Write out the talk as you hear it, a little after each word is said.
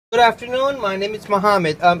Good afternoon, my name is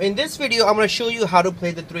Mohammed. In this video, I'm going to show you how to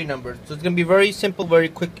play the three numbers. So it's going to be very simple, very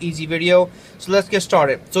quick, easy video. So let's get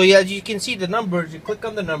started. So yeah, as you can see the numbers, you click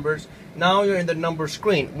on the numbers. Now you're in the number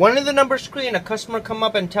screen. When in the number screen, a customer come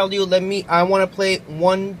up and tell you, I want to play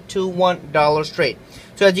 $1, straight.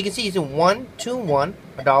 So as you can see, it's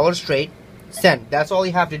 $1, straight, send. That's all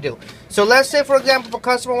you have to do. So let's say, for example, if a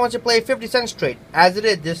customer wants to play 50 cents straight. As it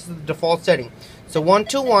is, this is the default setting. So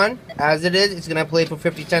 121, as it is, it's going to play for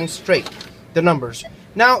 50 cents straight, the numbers.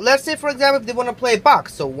 Now, let's say, for example, if they want to play a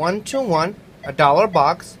box. So 121, $1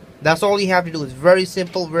 box. That's all you have to do. It's very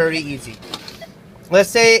simple, very easy. Let's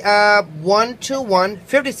say 121,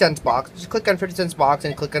 50 cents box. Just click on 50 cents box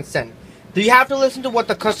and click on send. Do you have to listen to what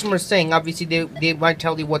the customer is saying? Obviously, they might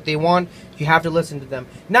tell you what they want. You have to listen to them.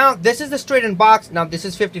 Now, this is the straightened box. Now, this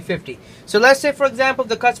is 50-50. So, let's say, for example, if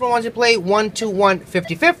the customer wants to play 121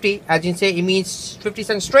 50-50, as you can say, it means 50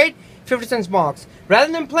 cents straight, 50 cents box.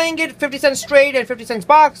 Rather than playing it 50 cents straight and 50 cents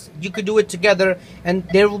box, you could do it together, and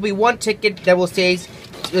there will be one ticket that will say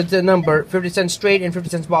the number 50 cents straight and 50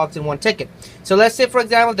 cents box in one ticket. So, let's say, for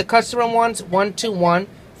example, the customer wants 121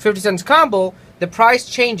 50 cents combo. The price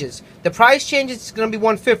changes. The price changes. It's going to be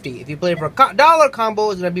 $1.50. If you play for a dollar combo,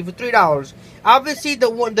 it's going to be for $3. Obviously, the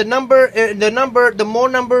more number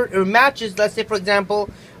it matches. Let's say, for example,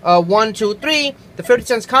 1, 2, 3. The 50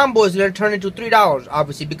 cents combo is going to turn into $3.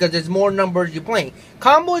 Obviously, because there's more numbers you're playing.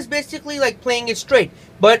 Combo is basically like playing it straight.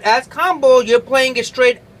 But as combo, you're playing it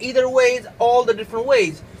straight either ways, all the different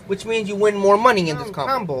ways, which means you win more money in this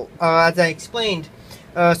combo. As I explained,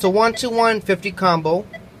 so 121 50 combo.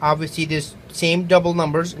 Obviously, this same double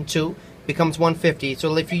numbers in 2 becomes $1.50.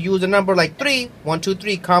 So if you use a number like 3, 1, 2,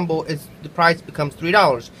 3 combo, is the price becomes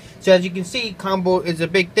 $3. So as you can see, combo is a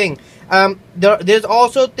big thing. There's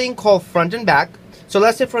also a thing called front and back. So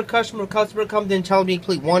let's say for a customer comes in and tells me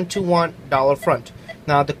please $121 front.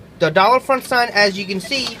 Now the dollar front sign, as you can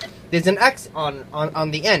see, there's an X on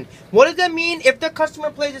the end. What does that mean? If the customer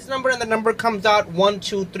plays this number and the number comes out 1,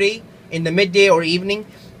 2, 3 in the midday or evening,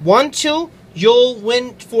 1, 2. You'll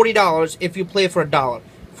win $40 if you play for $1.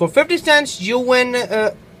 For 50 cents, you win,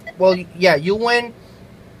 you win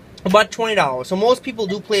about $20. So most people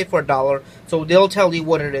do play for $1, so they'll tell you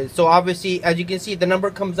what it is. So obviously, as you can see, the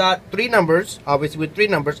number comes out 3 numbers, obviously with 3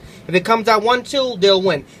 numbers. If it comes out 1, 2, they'll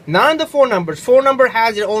win. Not in the 4 numbers. 4 number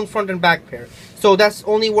has its own front and back pair. So that's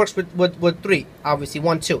only works with 3, obviously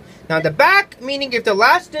 1, 2. Now the back, meaning if the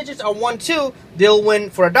last digits are 1, 2, they'll win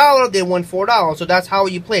for $1, they'll win $4. So that's how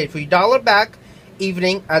you play it. For your dollar back,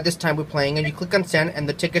 evening, at this time we're playing, and you click on send, and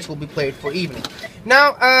the tickets will be played for evening.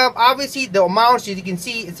 Now, obviously the amounts, as you can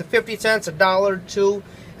see, it's a 50 cents, $1, $2,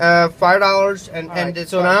 $5, and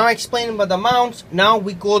so now I explain about the amounts. Now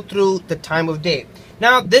we go through the time of day.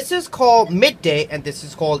 Now this is called midday, and this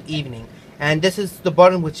is called evening. And this is the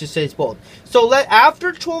button which just says both. So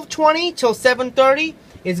after 12:20 till 7:30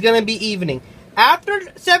 is going to be evening. After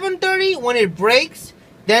 7:30, when it breaks,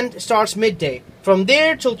 then starts midday. From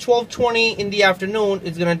there till 12:20 in the afternoon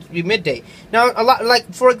is going to be midday. Now,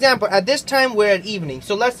 like for example, at this time we're at evening.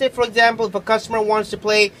 So let's say, for example, if a customer wants to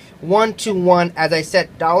play 121, as I said,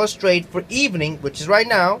 $1 straight for evening, which is right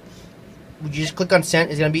now. You just click on send,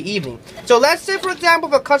 it's going to be evening. So let's say, for example,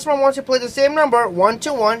 if a customer wants to play the same number,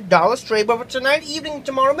 121, $1 straight, but for tonight evening,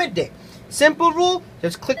 tomorrow midday. Simple rule,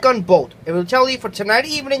 just click on both. It will tell you for tonight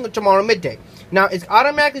evening or tomorrow midday. Now, it's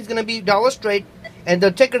automatically going to be $1 straight, and the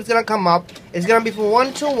ticket is going to come up. It's going to be for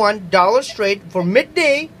 121, $1 straight for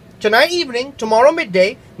midday, tonight evening, tomorrow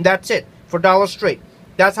midday, and that's it, for $1 straight.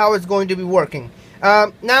 That's how it's going to be working.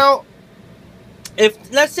 Now,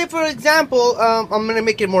 if, let's say, for example, I'm going to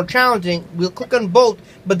make it more challenging. We'll click on both,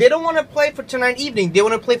 but they don't want to play for tonight evening. They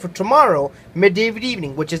want to play for tomorrow, midday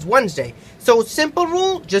evening, which is Wednesday. So, simple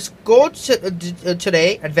rule, just go to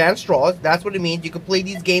today, advanced draws. That's what it means. You can play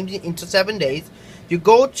these games into 7 days. You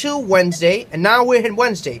go to Wednesday, and now we're in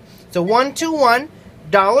Wednesday. So, 121,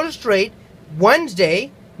 $1 straight,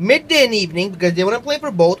 Wednesday, midday and evening, because they want to play for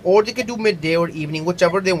both, or they could do midday or evening,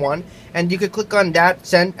 whichever they want, and you can click on that,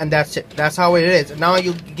 send, and that's it. That's how it is. Now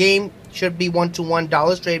your game should be 121,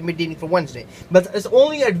 $1 straight, midday for Wednesday. But it's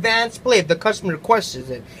only advanced play if the customer requests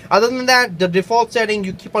it. Other than that, the default setting,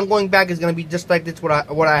 you keep on going back, is going to be just like this,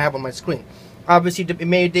 what I have on my screen. Obviously,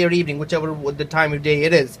 midday or evening, whichever the time of day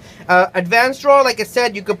it is. Advanced draw, like I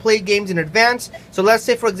said, you can play games in advance. So let's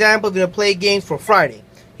say, for example, if you're going to play games for Friday.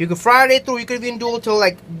 You can Friday through, you could even do it till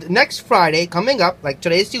like next Friday coming up, like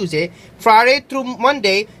today's Tuesday. Friday through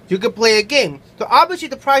Monday, you could play a game. So obviously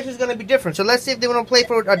the price is going to be different. So let's say if they want to play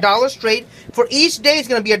for $1 straight, for each day it's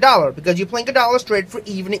going to be $1 because you're playing $1 straight for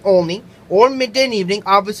evening only, or midday and evening.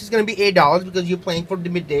 Obviously it's going to be $8 because you're playing for the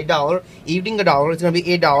midday $1, evening $1. It's going to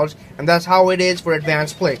be $8, and that's how it is for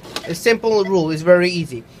advanced play. It's simple rule. It's very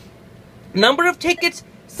easy. Number of tickets.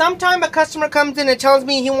 Sometime a customer comes in and tells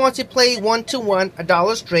me he wants to play 1-to-1,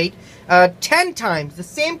 $1 straight, 10 times. The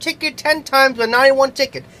same ticket 10 times, but not in one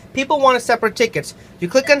ticket. People want separate tickets. You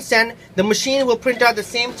click on send, the machine will print out the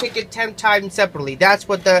same ticket 10 times separately. That's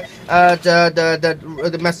what it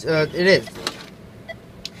is.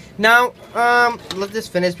 Now, let's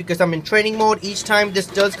just finish because I'm in training mode. Each time this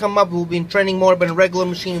does come up, we'll be in training mode, but in a regular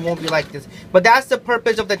machine, it won't be like this. But that's the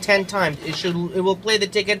purpose of the 10 times. It will play the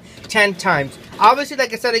ticket 10 times. Obviously,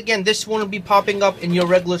 like I said again, this won't be popping up in your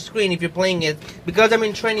regular screen if you're playing it. Because I'm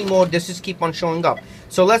in training mode, this just keep on showing up.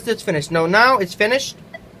 So let's just finish. Now it's finished.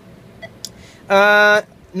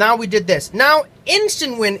 Now we did this. Now,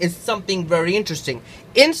 instant win is something very interesting.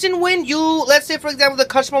 Instant win, let's say for example the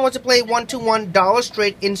customer wants to play 1-to-1 $1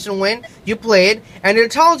 straight instant win. You play it, and it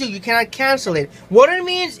tells you cannot cancel it. What it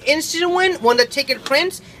means, instant win, when the ticket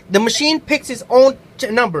prints, the machine picks its own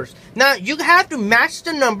numbers. Now, you have to match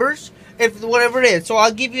the numbers if whatever it is. So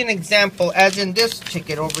I'll give you an example, as in this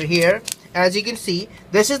ticket over here. As you can see,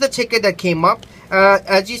 this is the ticket that came up.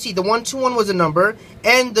 As you see, the 1-to-1 was a number,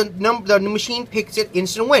 and the machine picks it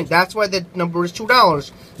instant win. That's why the number is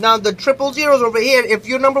 $2. Now the triple zeros over here, if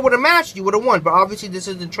your number would have matched, you would have won. But obviously, this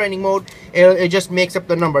is in training mode. It just makes up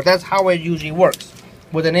the number. That's how it usually works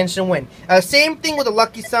with an instant win. Same thing with the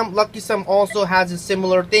Lucky Sum. Lucky Sum also has a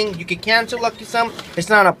similar thing. You can cancel Lucky Sum. It's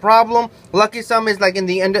not a problem. Lucky Sum is like in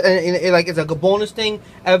the end, like it's like a bonus thing.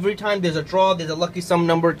 Every time there's a draw, there's a Lucky Sum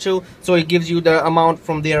number too. So it gives you the amount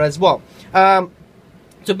from there as well.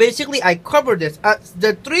 So basically, I covered this.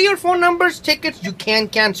 The 3 or 4 numbers tickets you can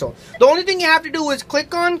cancel. The only thing you have to do is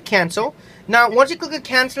click on cancel. Now, once you click on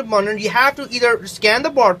cancel button, you have to either scan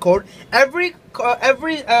the barcode. Every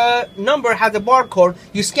number has a barcode.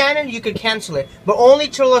 You scan it, you can cancel it, but only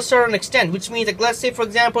till a certain extent. Which means, like, let's say for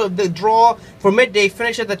example, if the draw for midday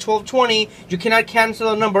finishes at 12:20, you cannot cancel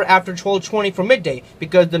a number after 12:20 for midday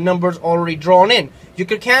because the number's already drawn in. You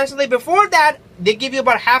can cancel it before that. They give you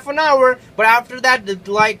about half an hour, but after that, the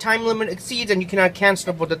time limit exceeds, and you cannot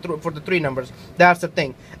cancel for the 3 numbers. That's the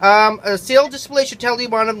thing. A sales display should tell you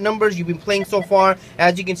the amount of numbers you've been playing so far.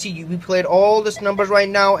 As you can see, we played all these numbers right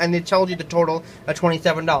now, and it tells you the total at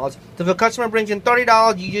 $27. So if a customer brings in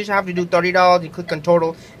 $30, you just have to do $30. You click on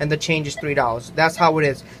total, and the change is $3. That's how it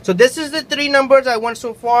is. So this is the 3 numbers I went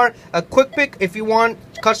so far. A quick pick, if you want,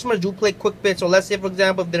 customers do play quick pick. So let's say, for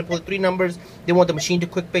example, if they play 3 numbers, they want the machine to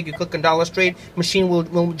quick pick. You click on $1 straight. Machine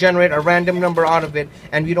will generate a random number out of it,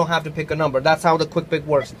 and you don't have to pick a number. That's how the quick pick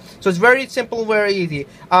works. So it's very simple, very easy.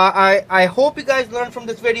 I hope you guys learned from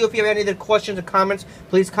this video. If you have any other questions or comments,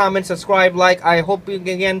 please comment, subscribe, like. I hope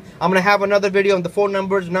again, I'm gonna have another video on the 4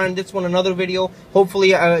 numbers, not in this one, another video.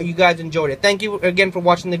 Hopefully you guys enjoyed it. Thank you again for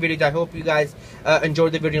watching the video. I hope you guys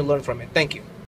enjoyed the video and learned from it. Thank you.